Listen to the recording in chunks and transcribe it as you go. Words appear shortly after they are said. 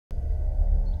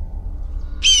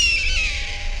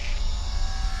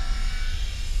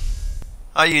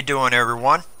How you doing,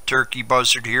 everyone? Turkey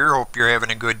Buzzard here. Hope you're having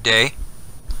a good day.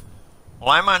 Well,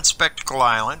 I'm on Spectacle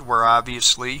Island, where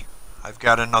obviously I've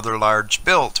got another large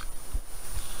build.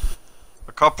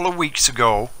 A couple of weeks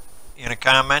ago, in a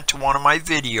comment to one of my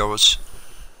videos,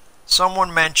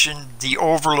 someone mentioned the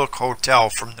Overlook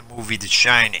Hotel from the movie The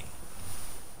Shining.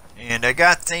 And I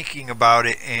got thinking about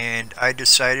it, and I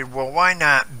decided, well, why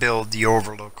not build the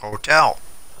Overlook Hotel?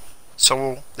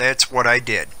 So that's what I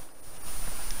did.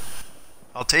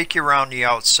 I'll take you around the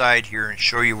outside here and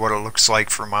show you what it looks like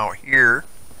from out here.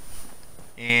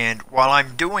 And while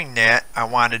I'm doing that, I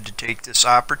wanted to take this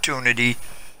opportunity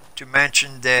to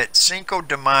mention that Cinco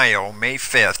de Mayo, May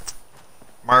 5th,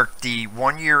 marked the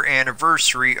 1-year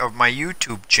anniversary of my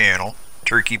YouTube channel,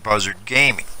 Turkey Buzzard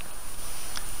Gaming.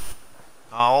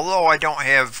 Although I don't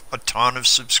have a ton of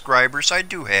subscribers, I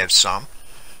do have some.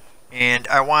 And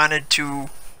I wanted to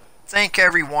thank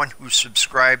everyone who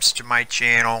subscribes to my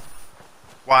channel,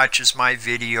 watches my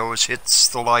videos, hits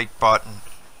the like button.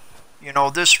 You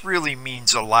know, this really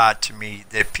means a lot to me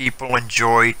that people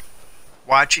enjoy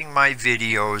watching my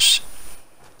videos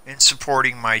and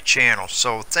supporting my channel.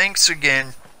 So thanks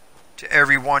again to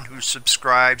everyone who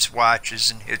subscribes,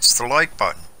 watches, and hits the like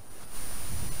button.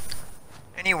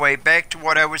 Anyway, back to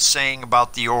what I was saying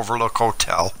about the Overlook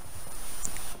Hotel.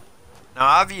 Now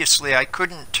obviously I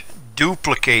couldn't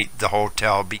duplicate the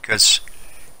hotel because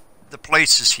the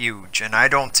place is huge, and I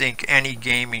don't think any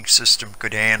gaming system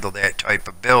could handle that type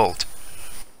of build.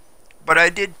 But I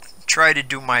did try to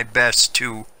do my best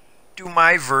to do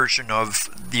my version of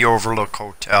the Overlook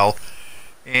Hotel,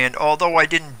 and although I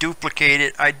didn't duplicate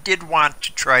it, I did want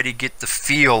to try to get the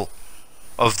feel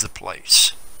of the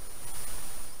place.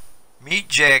 Meet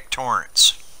Jack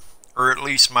Torrance, or at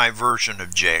least my version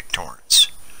of Jack Torrance.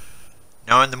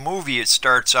 Now in the movie it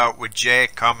starts out with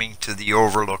Jack coming to the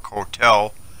Overlook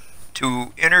Hotel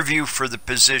to interview for the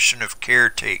position of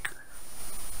caretaker.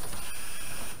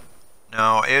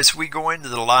 Now, as we go into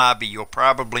the lobby, you'll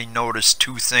probably notice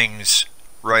two things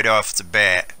right off the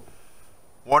bat.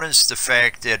 One is the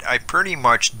fact that I pretty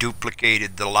much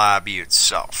duplicated the lobby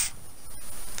itself.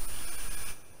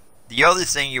 The other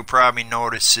thing you'll probably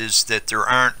notice is that there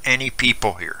aren't any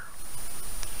people here.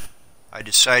 I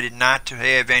decided not to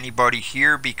have anybody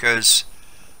here because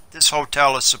this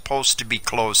hotel is supposed to be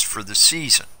closed for the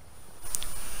season.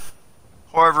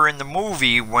 However, in the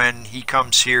movie, when he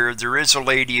comes here, there is a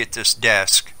lady at this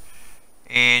desk,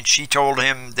 and she told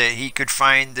him that he could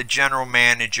find the general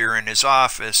manager in his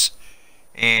office,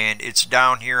 and it's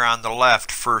down here on the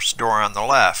left, first door on the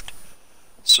left.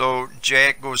 So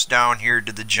Jack goes down here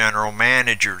to the general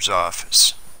manager's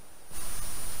office.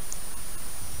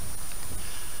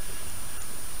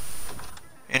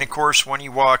 And of course, when he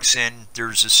walks in,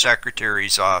 there's a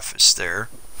secretary's office there.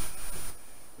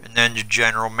 And then the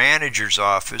general manager's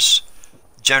office.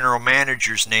 The general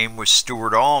manager's name was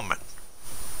Stuart Allman.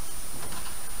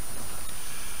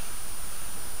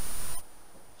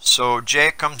 So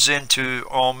Jack comes into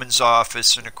Allman's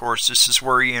office, and of course this is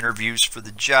where he interviews for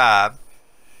the job.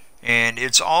 And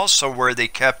it's also where they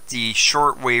kept the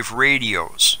shortwave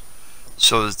radios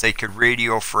so that they could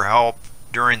radio for help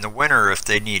during the winter if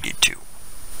they needed to.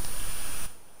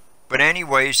 But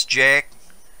anyways, Jack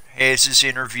has his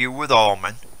interview with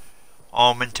Allman.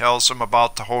 Allman tells him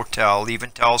about the hotel,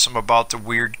 even tells him about the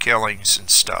weird killings and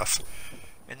stuff.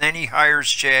 And then he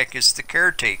hires Jack as the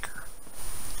caretaker.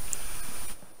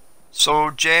 So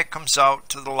Jack comes out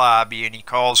to the lobby and he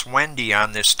calls Wendy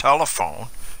on this telephone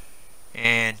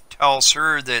and tells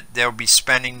her that they'll be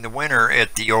spending the winter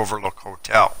at the Overlook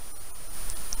Hotel.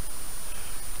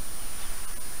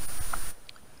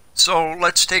 So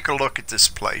let's take a look at this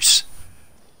place.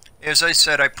 As I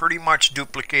said, I pretty much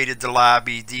duplicated the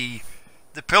lobby.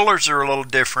 The pillars are a little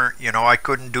different, you know, I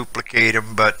couldn't duplicate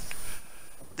them, but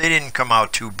they didn't come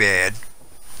out too bad.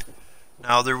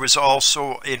 Now there was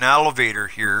also an elevator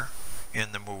here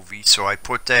in the movie, so I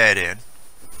put that in.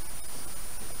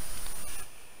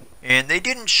 And they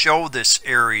didn't show this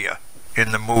area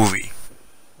in the movie,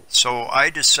 so I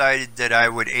decided that I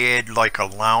would add like a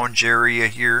lounge area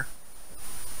here.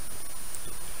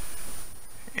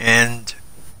 And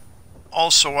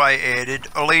also I added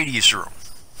a ladies' room.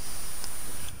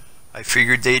 I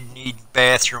figured they'd need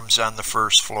bathrooms on the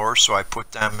first floor, so I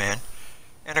put them in.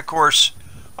 And of course,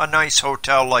 a nice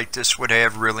hotel like this would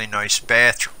have really nice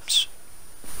bathrooms.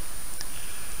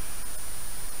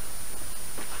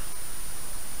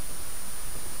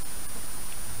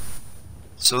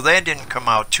 So that didn't come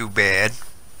out too bad.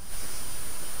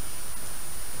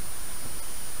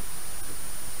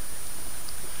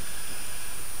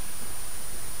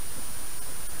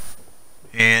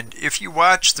 And if you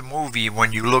watch the movie,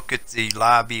 when you look at the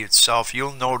lobby itself,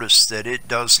 you'll notice that it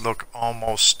does look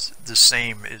almost the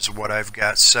same as what I've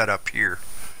got set up here.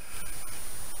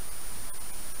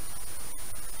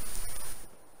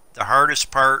 The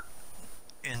hardest part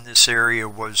in this area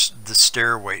was the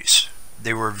stairways.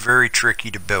 They were very tricky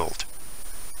to build.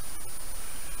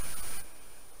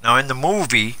 Now in the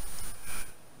movie,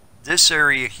 this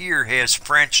area here has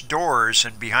French doors,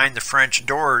 and behind the French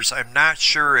doors, I'm not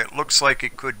sure, it looks like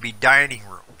it could be dining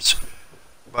rooms.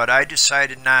 But I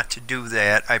decided not to do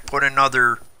that. I put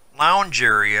another lounge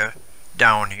area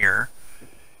down here,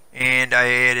 and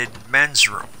I added men's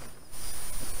room.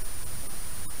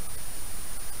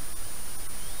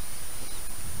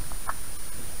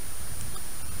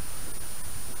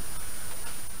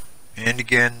 And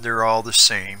again, they're all the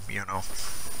same, you know.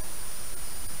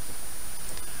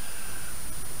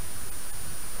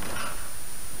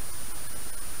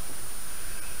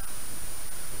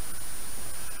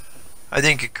 I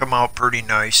think it come out pretty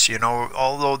nice, you know,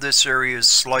 although this area is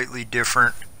slightly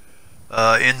different.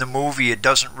 In the movie, it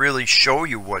doesn't really show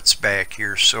you what's back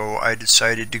here, so I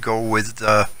decided to go with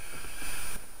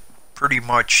pretty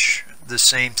much the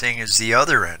same thing as the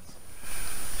other end.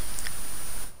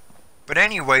 But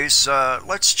anyways,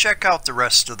 let's check out the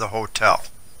rest of the hotel.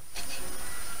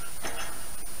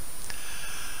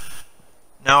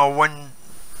 Now, when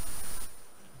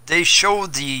they show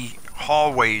the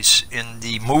hallways in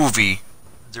the movie,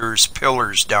 there's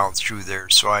pillars down through there,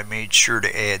 so I made sure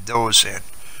to add those in.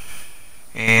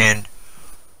 And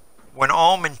when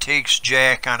Allman takes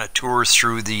Jack on a tour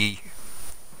through the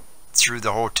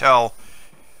hotel,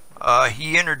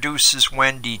 he introduces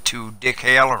Wendy to Dick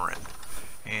Halloran,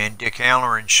 and Dick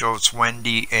Halloran shows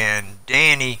Wendy and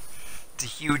Danny the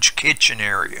huge kitchen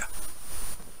area.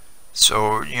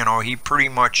 So, you know, he pretty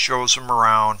much shows them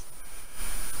around.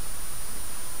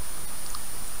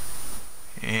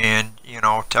 And, you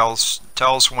know, tells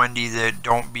Wendy that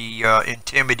don't be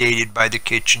intimidated by the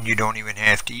kitchen, you don't even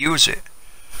have to use it.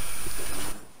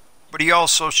 But he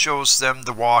also shows them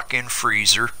the walk-in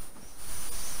freezer.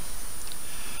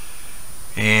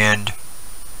 And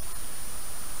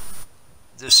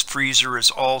this freezer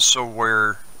is also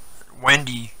where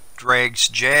Wendy drags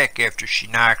Jack after she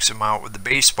knocks him out with the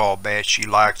baseball bat. She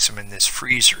locks him in this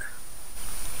freezer.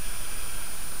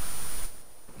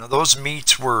 Now those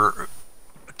meats were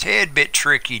tad bit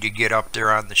tricky to get up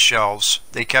there on the shelves.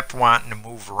 They kept wanting to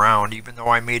move around, even though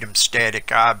I made them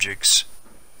static objects.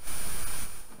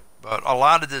 But a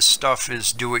lot of this stuff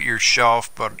is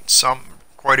do-it-yourself, but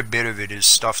quite a bit of it is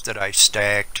stuff that I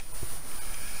stacked.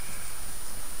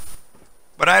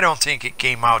 But I don't think it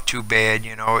came out too bad,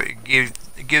 you know.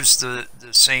 It gives the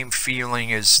same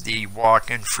feeling as the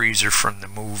walk-in freezer from the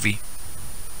movie.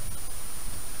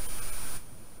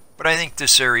 But I think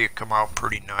this area come out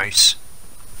pretty nice.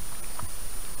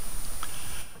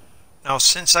 Now,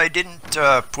 since I didn't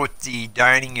put the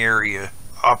dining area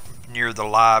up near the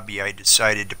lobby, I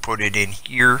decided to put it in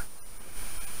here.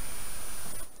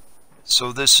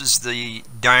 So this is the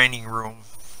dining room,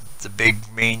 the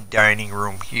big main dining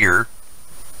room here.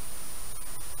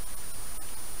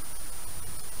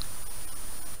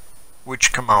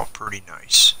 Which come out pretty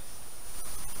nice.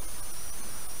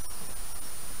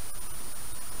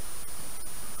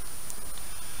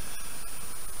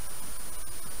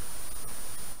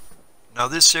 Now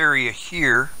this area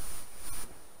here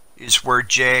is where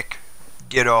Jack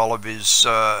did all of his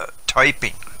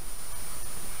typing,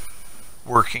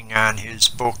 working on his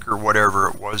book or whatever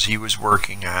it was he was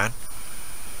working on.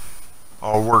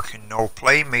 All work and no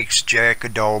play makes Jack a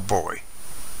dull boy.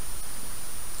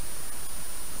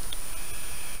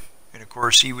 And of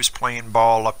course he was playing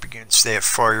ball up against that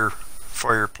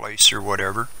fireplace or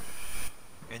whatever.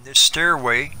 And this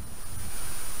stairway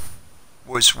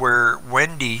was where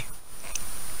Wendy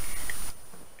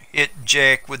hit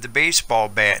Jack with the baseball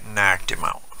bat and knocked him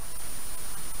out.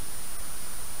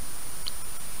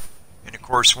 And of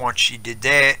course once she did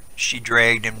that, she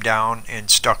dragged him down and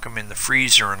stuck him in the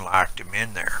freezer and locked him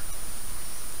in there.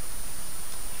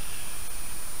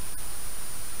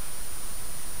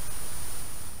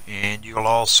 And you'll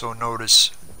also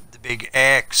notice the big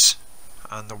axe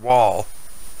on the wall.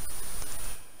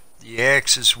 The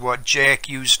axe is what Jack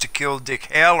used to kill Dick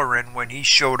Halloran when he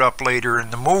showed up later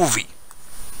in the movie.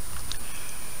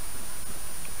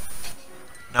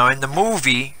 Now in the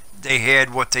movie, they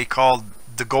had what they called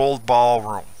the gold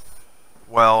ballroom.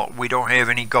 Well, we don't have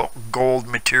any gold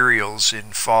materials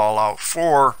in Fallout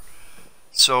 4,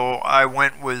 so I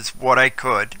went with what I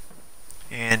could,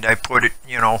 and I put it,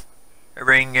 you know,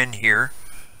 everything in here.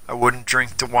 I wouldn't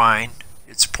drink the wine,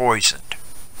 it's poisoned.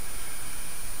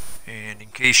 And And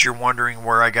in case you're wondering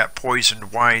where I got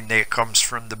poisoned wine, that comes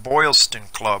from the Boylston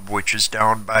Club, which is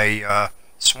down by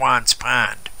Swan's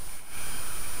Pond.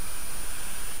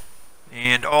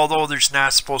 And although there's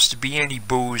not supposed to be any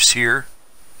booze here,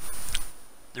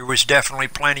 there was definitely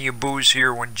plenty of booze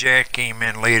here when Jack came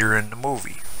in later in the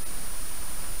movie.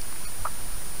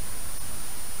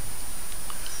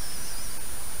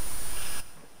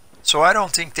 So I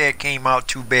don't think that came out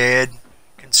too bad,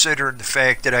 considering the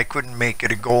fact that I couldn't make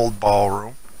it a gold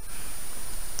ballroom.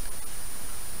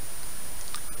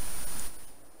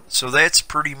 So that's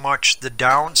pretty much the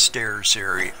downstairs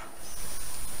area.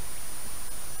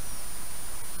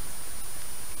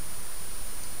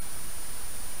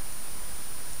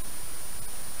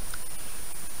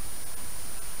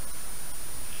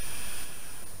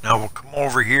 Now we'll come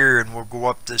over here and we'll go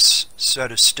up this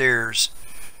set of stairs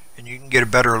and you can get a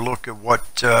better look at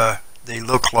what they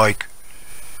look like.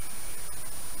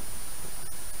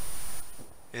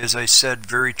 As I said,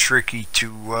 very tricky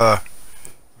to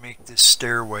make this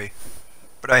stairway,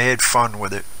 but I had fun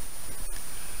with it.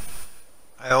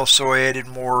 I also added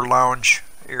more lounge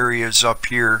areas up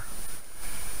here.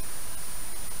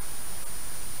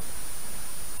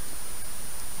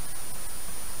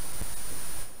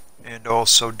 And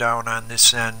also down on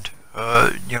this end,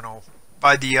 you know,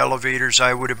 by the elevators,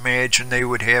 I would imagine they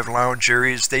would have lounge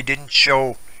areas. They didn't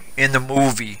show in the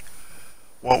movie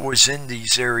what was in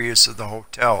these areas of the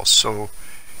hotel, so,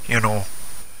 you know,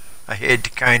 I had to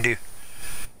kind of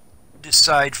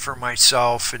decide for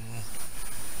myself and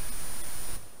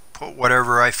put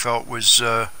whatever I felt was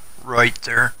right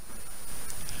there.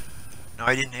 Now,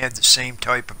 I didn't have the same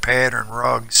type of pattern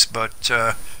rugs, but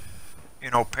you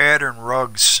know, pattern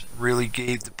rugs really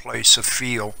gave the place a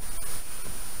feel.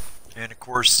 And of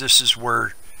course, this is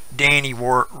where Danny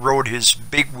rode his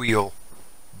big wheel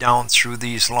down through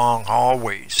these long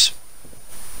hallways.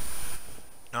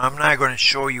 Now, I'm not going to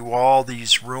show you all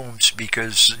these rooms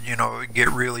because, you know, it get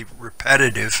really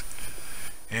repetitive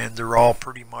and they're all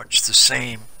pretty much the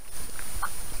same.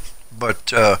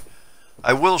 But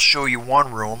I will show you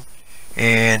one room,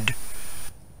 and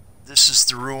this is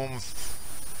the room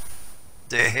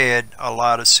that had a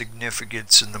lot of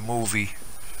significance in the movie,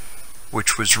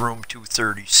 which was room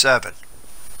 237.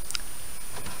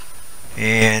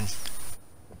 And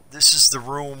this is the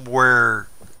room where,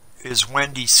 as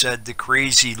Wendy said, the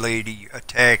crazy lady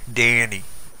attacked Danny.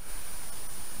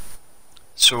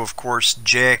 So of course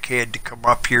Jack had to come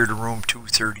up here to room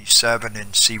 237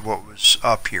 and see what was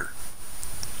up here.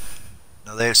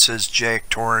 Now that says Jack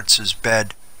Torrance's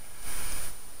bed.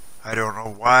 I don't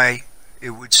know why it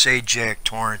would say Jack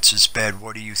Torrance's bed.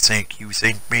 What do you think? You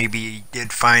think maybe he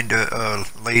did find a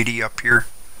lady up here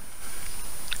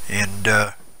and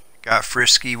got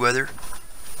frisky with her?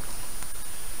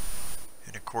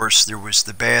 And of course there was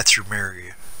the bathroom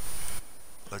area.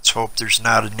 Let's hope there's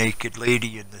not a naked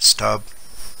lady in this tub.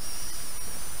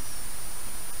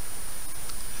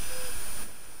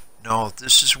 No,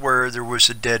 this is where there was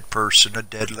a dead person, a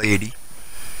dead lady.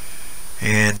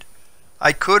 And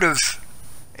I could have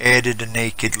added a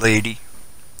naked lady,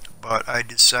 but I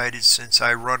decided, since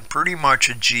I run pretty much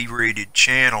a G-rated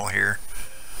channel here,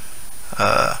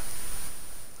 I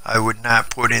would not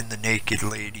put in the naked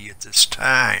lady at this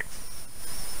time.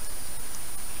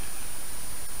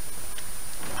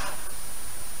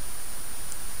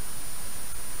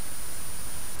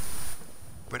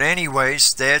 But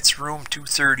anyways, that's room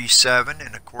 237,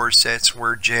 and of course that's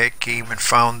where Jack came and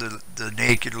found the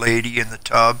naked lady in the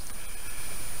tub,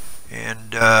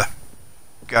 and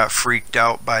got freaked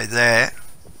out by that.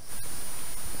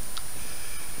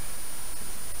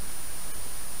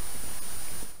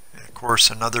 And of course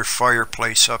another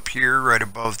fireplace up here right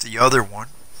above the other one.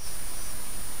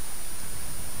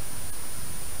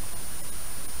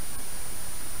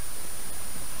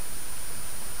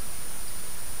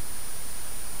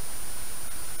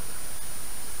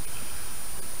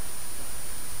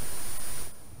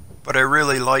 But I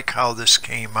really like how this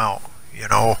came out, you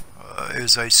know.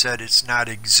 As I said, it's not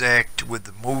exact with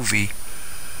the movie,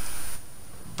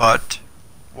 but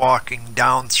walking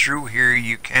down through here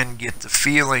you can get the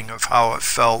feeling of how it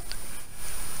felt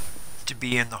to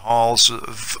be in the halls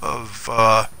of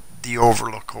the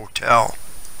Overlook Hotel.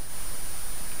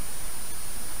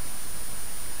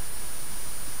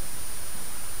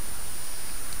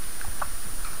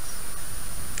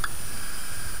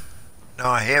 Now,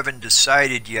 I haven't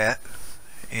decided yet,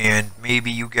 and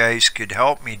maybe you guys could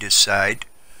help me decide.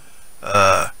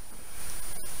 I'm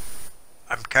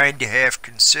kind of half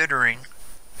considering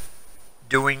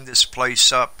doing this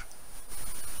place up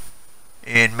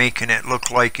and making it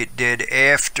look like it did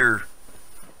after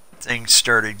things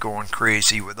started going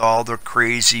crazy with all the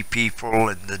crazy people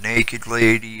and the naked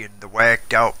lady and the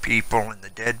whacked out people and the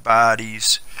dead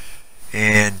bodies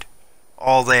and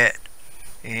all that.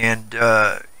 And,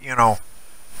 you know,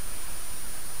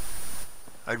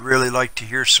 I'd really like to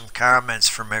hear some comments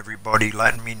from everybody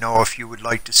letting me know if you would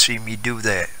like to see me do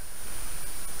that.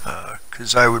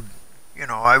 Because I would, you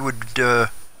know, I would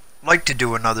like to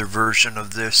do another version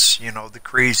of this, you know, the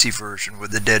crazy version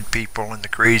with the dead people and the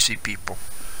crazy people.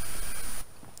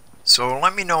 So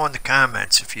let me know in the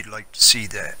comments if you'd like to see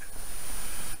that.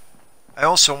 I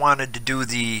also wanted to do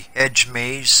the hedge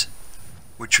maze,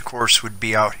 which of course would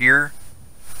be out here.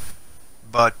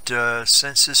 But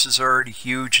since this is already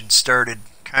huge and started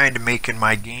kind of making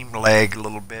my game lag a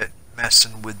little bit,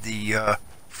 messing with the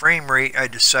frame rate, I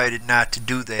decided not to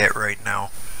do that right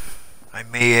now. I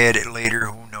may add it later,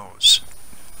 who knows.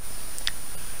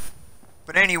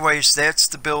 But anyways, that's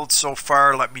the build so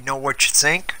far. Let me know what you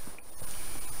think.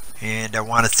 And I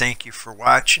want to thank you for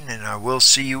watching, and I will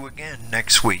see you again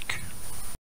next week.